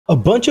A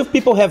bunch of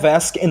people have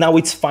asked, and now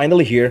it's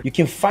finally here. You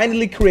can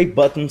finally create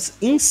buttons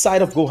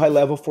inside of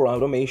HighLevel for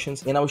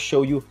automations, and I'll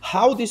show you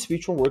how this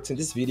feature works in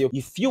this video.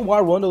 If you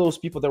are one of those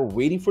people that are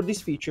waiting for this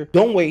feature,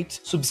 don't wait,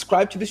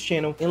 subscribe to this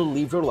channel and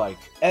leave your like.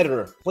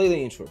 Editor, play the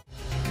intro.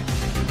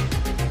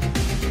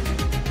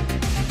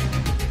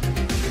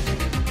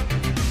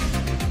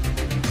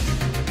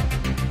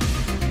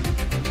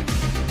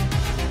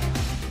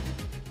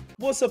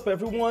 What's up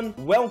everyone?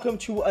 Welcome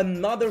to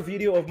another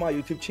video of my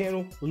YouTube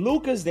channel.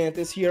 Lucas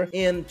Dantas here,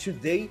 and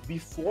today,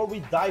 before we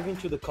dive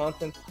into the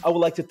content, I would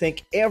like to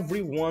thank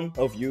every one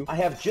of you. I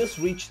have just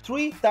reached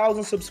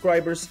 3,000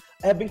 subscribers.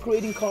 I have been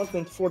creating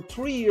content for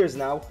 3 years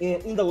now,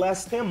 and in the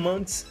last 10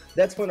 months,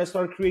 that's when I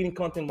started creating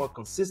content more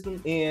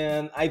consistent,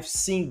 and I've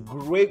seen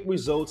great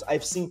results.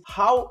 I've seen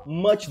how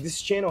much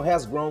this channel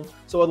has grown,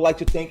 so I'd like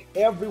to thank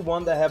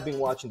everyone that have been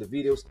watching the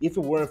videos. If it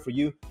weren't for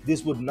you,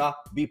 this would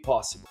not be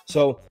possible.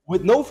 So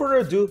with no further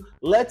ado,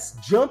 let's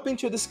jump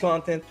into this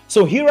content.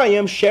 So here I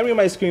am sharing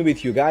my screen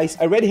with you guys.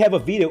 I already have a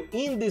video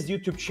in this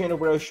YouTube channel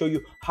where I'll show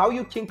you how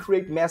you can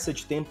create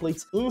message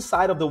templates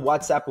inside of the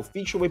WhatsApp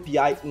official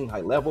API in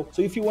HighLevel.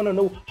 So if you want to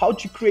know how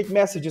to create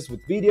messages with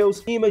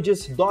videos,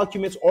 images,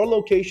 documents, or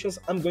locations,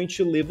 I'm going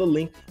to leave a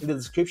link in the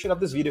description of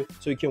this video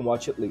so you can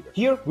watch it later.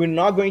 Here, we're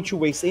not going to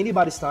waste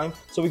anybody's time,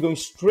 so we're going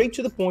straight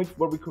to the point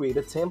where we create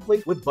a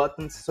template with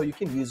buttons so you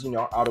can use in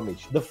your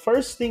automation. The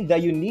first thing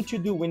that you need to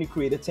do when you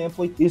create a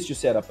template is to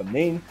set up a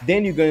name.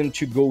 Then you're going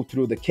to go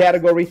through the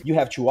category. You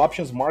have two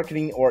options,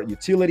 marketing or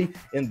utility,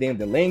 and then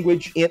the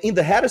language. And in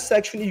the header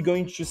section, you're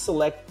going to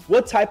select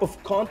what type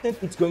of content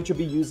it's going to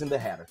be used in the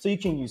header. So you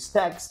can use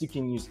text, you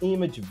can use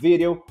image,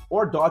 video,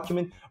 or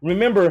document.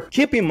 Remember,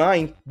 keep in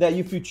mind that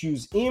if you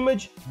choose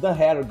image, the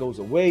header goes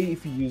away.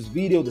 If you use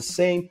video, the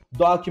same.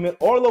 Document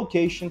or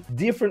location,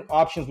 different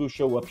options will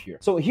show up here.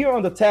 So here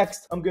on the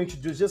text, I'm going to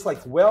do just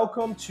like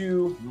welcome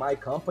to my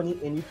company,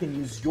 and you can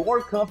use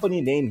your company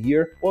name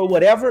here or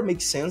whatever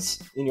makes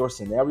sense in your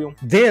scenario.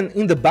 Then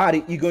in the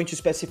body, you're going to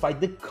specify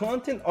the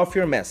content of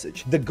your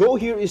message. The goal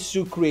here is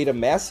to create a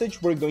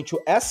message. We're going to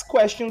ask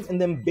questions, and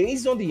then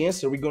based on the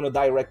answer, we're going to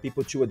direct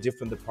people to a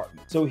different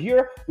department. So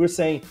here we're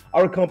saying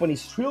our company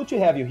is thrilled to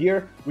have you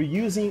here. We're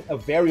using a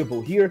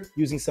variable here,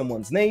 using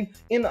someone's name,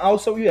 and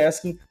also you're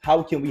asking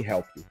how can we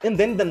help you. And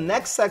then the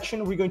next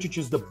section, we're going to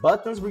choose the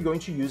buttons we're going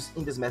to use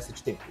in this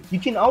message template. You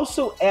can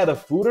also add a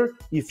footer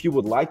if you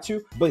would like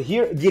to, but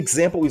here the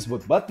example is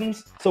with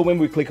buttons. So when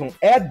we click on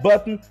add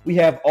button, we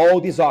have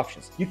all these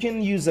options. You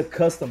can use a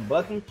custom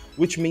button,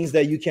 which means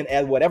that you can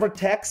add whatever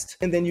text,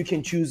 and then you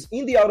can choose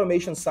in the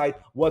automation side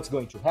what's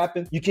going to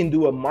happen. You can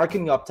do a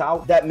marketing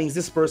opt-out. That means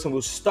this person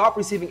will stop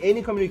receiving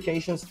any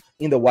communications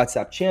in the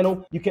WhatsApp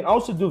channel. You can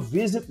also do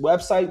visit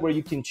website, where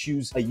you can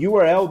choose a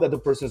URL that the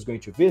person is going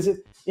to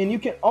visit. And you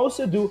can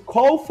also do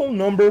call phone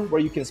number,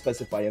 where you can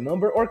specify a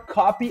number, or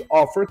copy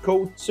offer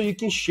code, so you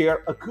can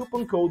share a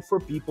coupon code for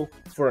people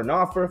for an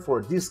offer, for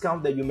a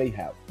discount that you may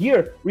have.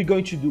 Here, we're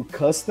going to do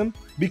custom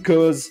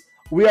because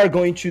we are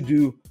going to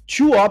do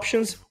two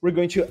options. We're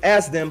going to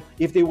ask them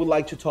if they would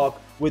like to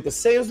talk with the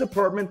sales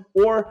department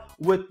or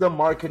with the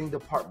marketing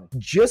department,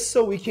 just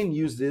so we can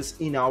use this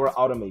in our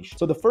automation.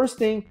 So the first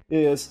thing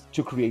is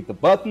to create the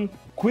button,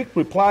 quick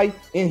reply,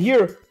 and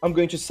here I'm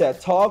going to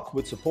set talk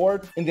with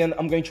support, and then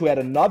I'm going to add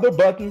another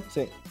button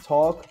saying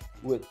talk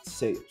with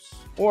sales,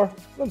 or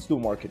let's do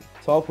marketing,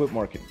 talk with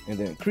marketing, and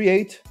then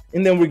create.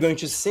 And then we're going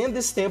to send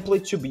this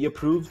template to be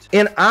approved.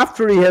 And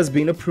after it has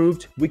been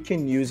approved, we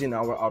can use in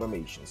our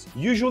automations.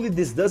 Usually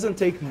this doesn't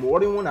take more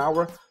than 1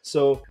 hour.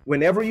 So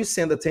whenever you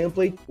send a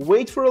template,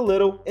 wait for a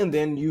little, and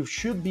then you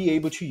should be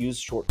able to use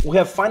short. We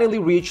have finally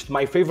reached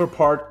my favorite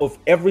part of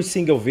every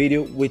single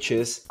video, which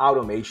is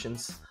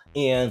automations.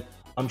 And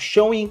I'm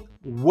showing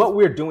what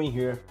we're doing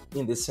here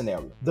in this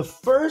scenario. The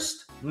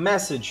first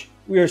message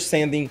we are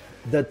sending,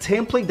 the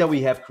template that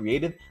we have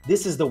created.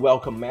 This is the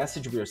welcome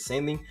message we are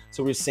sending.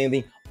 So we're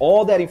sending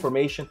all that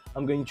information.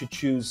 I'm going to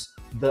choose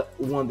the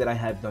one that I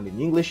have done in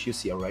English. You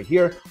see it right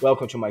here.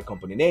 Welcome to my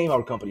company name.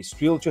 Our company is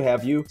thrilled to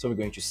have you. So we're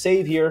going to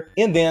save here.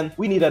 And then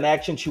we need an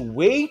action to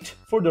wait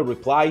for the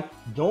reply.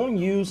 Don't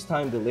use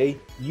time delay.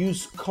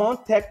 Use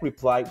contact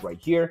reply right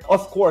here.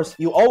 Of course,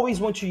 you always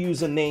want to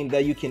use a name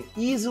that you can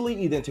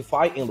easily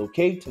identify and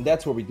locate. And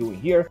that's what we're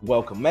doing here.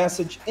 Welcome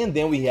message. And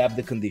then we have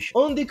the condition.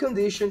 On the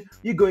condition,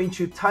 you're going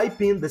to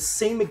type in the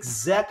same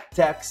exact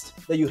text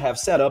that you have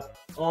set up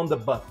on the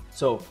button.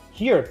 So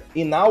here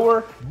in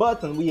our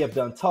button, we have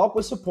done talk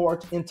with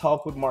support and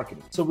talk with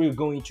marketing. So we're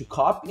going to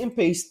copy and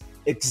paste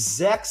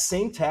exact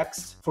same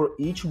text for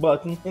each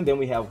button, and then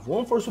we have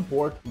one for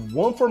support,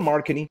 one for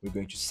marketing. We're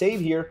going to save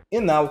here,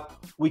 and now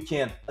we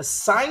can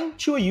assign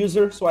to a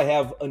user. So I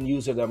have a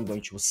user that I'm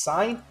going to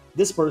assign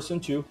this person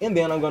to, and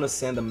then I'm going to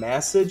send a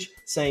message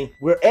saying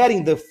we're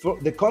adding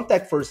the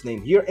contact first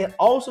name here, and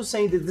also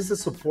saying that this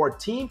is support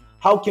team.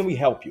 How can we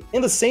help you?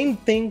 And the same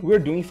thing we're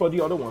doing for the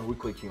other one. We're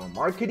clicking on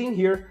marketing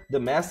here, the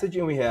message,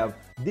 and we have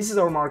this is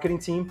our marketing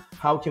team.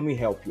 How can we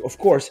help you? Of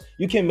course,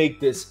 you can make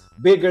this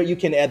bigger, you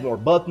can add more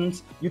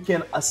buttons, you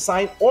can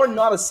assign or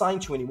not assign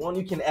to anyone,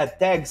 you can add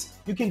tags,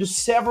 you can do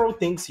several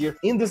things here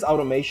in this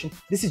automation.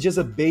 This is just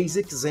a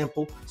basic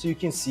example so you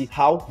can see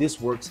how this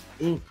works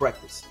in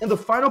practice. In the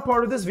final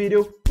part of this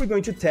video, we're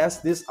going to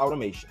test this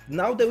automation.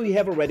 Now that we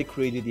have already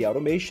created the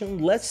automation,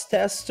 let's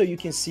test so you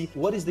can see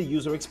what is the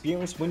user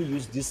experience when you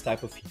use this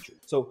type of feature.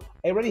 So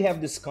I already have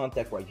this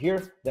contact right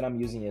here that I'm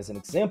using as an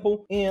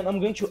example, and I'm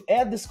going to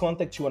add this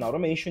contact to an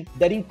automation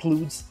that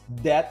includes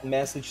that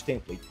message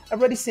template. I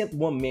already sent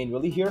one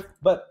manually here,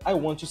 but I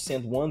want to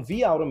send one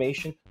via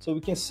automation so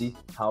we can see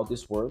how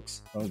this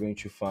works. I'm going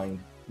to find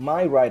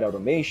my right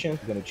automation,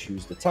 I'm going to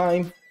choose the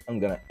time, I'm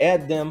gonna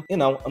add them, and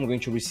now I'm going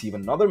to receive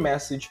another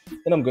message,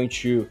 and I'm going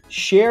to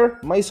share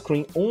my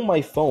screen on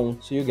my phone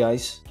so you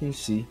guys can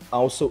see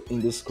also in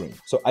the screen.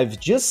 So I've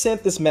just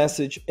sent this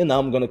message, and now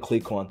I'm gonna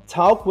click on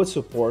talk with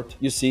support.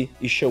 You see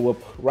it show up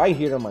right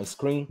here on my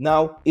screen.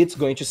 Now it's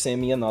going to send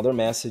me another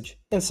message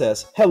and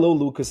says, hello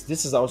Lucas,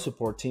 this is our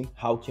support team,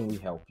 how can we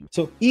help you?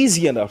 So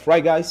easy enough,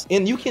 right guys?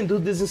 And you can do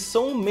this in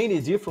so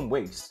many different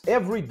ways.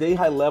 Every day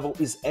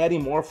HighLevel is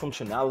adding more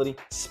functionality,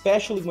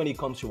 especially when it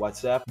comes to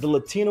WhatsApp. The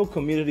Latino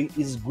community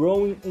is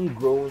growing and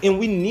growing, and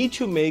we need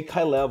to make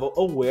HighLevel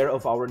aware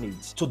of our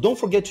needs. So don't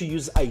forget to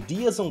use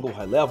ideas on Go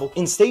HighLevel,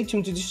 and stay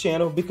tuned to this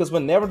channel because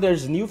whenever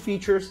there's new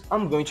features,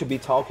 I'm going to be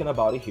talking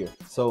about it here.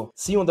 So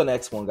see you on the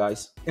next one,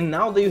 guys. And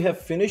now that you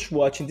have finished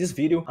watching this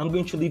video, I'm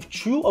going to leave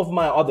 2 of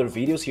my other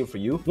videos here for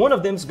you. One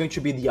of them is going to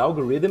be the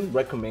algorithm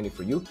recommended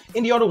for you,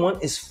 and the other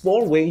one is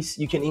 4 ways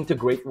you can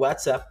integrate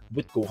WhatsApp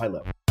with Go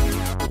HighLevel.